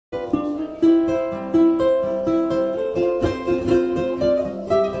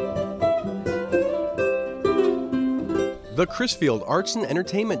The Crisfield Arts and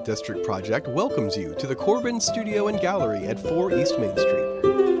Entertainment District project welcomes you to the Corbin Studio and Gallery at 4 East Main Street.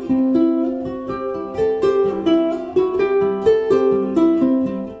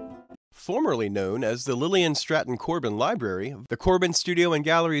 Formerly known as the Lillian Stratton Corbin Library, the Corbin Studio and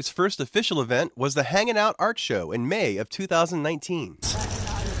Gallery's first official event was the Hangin' Out Art Show in May of 2019.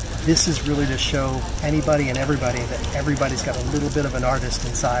 This is really to show anybody and everybody that everybody's got a little bit of an artist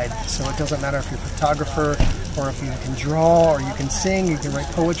inside. So it doesn't matter if you're a photographer, or if you can draw, or you can sing, you can write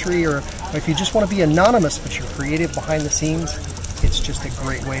poetry, or if you just want to be anonymous but you're creative behind the scenes. It's just a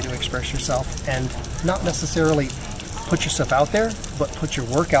great way to express yourself and not necessarily put yourself out there, but put your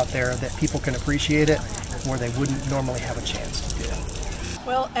work out there that people can appreciate it where they wouldn't normally have a chance to do it.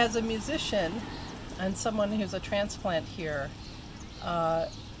 Well, as a musician and someone who's a transplant here,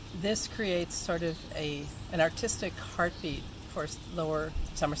 this creates sort of an artistic heartbeat for lower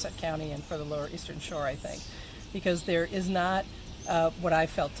Somerset County and for the lower Eastern Shore, I think, because there is not what I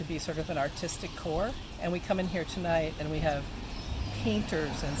felt to be sort of an artistic core. And we come in here tonight and we have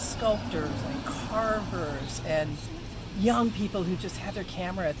painters and sculptors and carvers and young people who just had their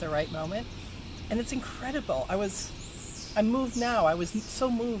camera at the right moment. And it's incredible. I'm moved now. I was so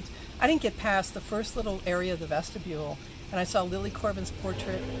moved. I didn't get past the first little area of the vestibule, and I saw Lily Corbin's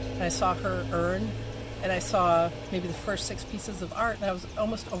portrait, and I saw her urn, and I saw maybe the first 6 pieces of art, and I was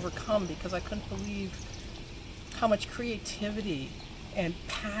almost overcome because I couldn't believe how much creativity and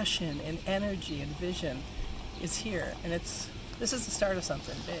passion and energy and vision is here. And this is the start of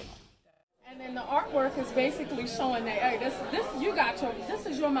something big. And then the artwork is basically showing that, hey, this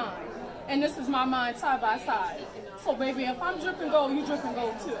is your mind, and this is my mind side by side. So baby, if I'm dripping gold, you dripping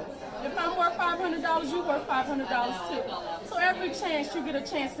gold too. If I'm worth $500, you worth $500 too. So every chance you get a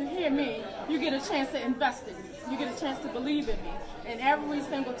chance to hear me, you get a chance to invest in me. You get a chance to believe in me. And every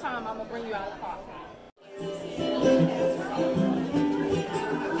single time I'm gonna bring you out of pocket.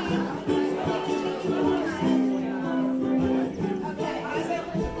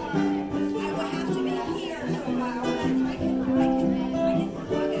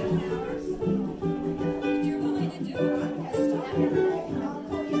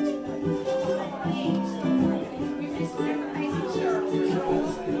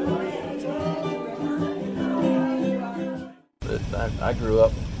 I grew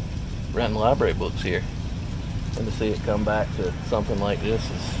up renting library books here, and to see it come back to something like this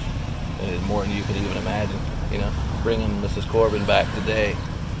is more than you can even imagine. You know, bringing Mrs. Corbin back today,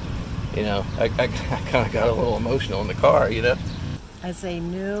 you know, I kind of got a little emotional in the car, you know. As a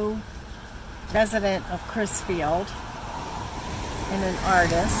new resident of Crisfield and an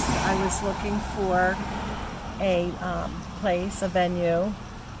artist, I was looking for a place, a venue,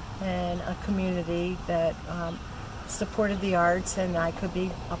 and a community that supported the arts and I could be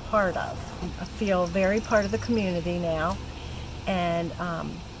a part of. I feel very part of the community now, and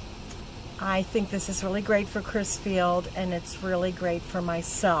I think this is really great for Crisfield, and it's really great for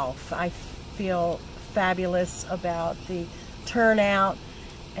myself. I feel fabulous about the turnout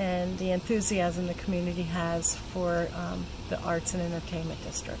and the enthusiasm the community has for the Arts and Entertainment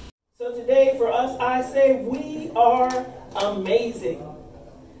District. So today for us, I say we are amazing.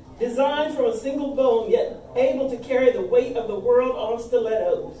 Designed from a single bone, yet able to carry the weight of the world on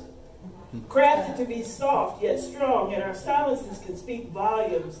stilettos. Crafted to be soft, yet strong, and our silences can speak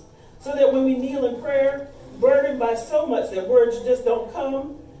volumes. So that when we kneel in prayer, burdened by so much that words just don't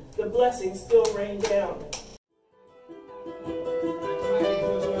come, the blessings still rain down.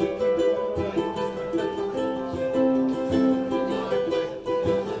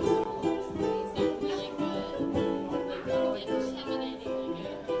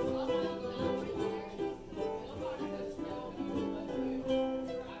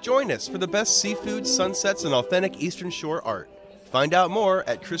 Join us for the best seafood, sunsets, and authentic Eastern Shore art. Find out more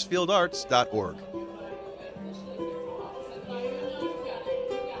at crisfieldarts.org.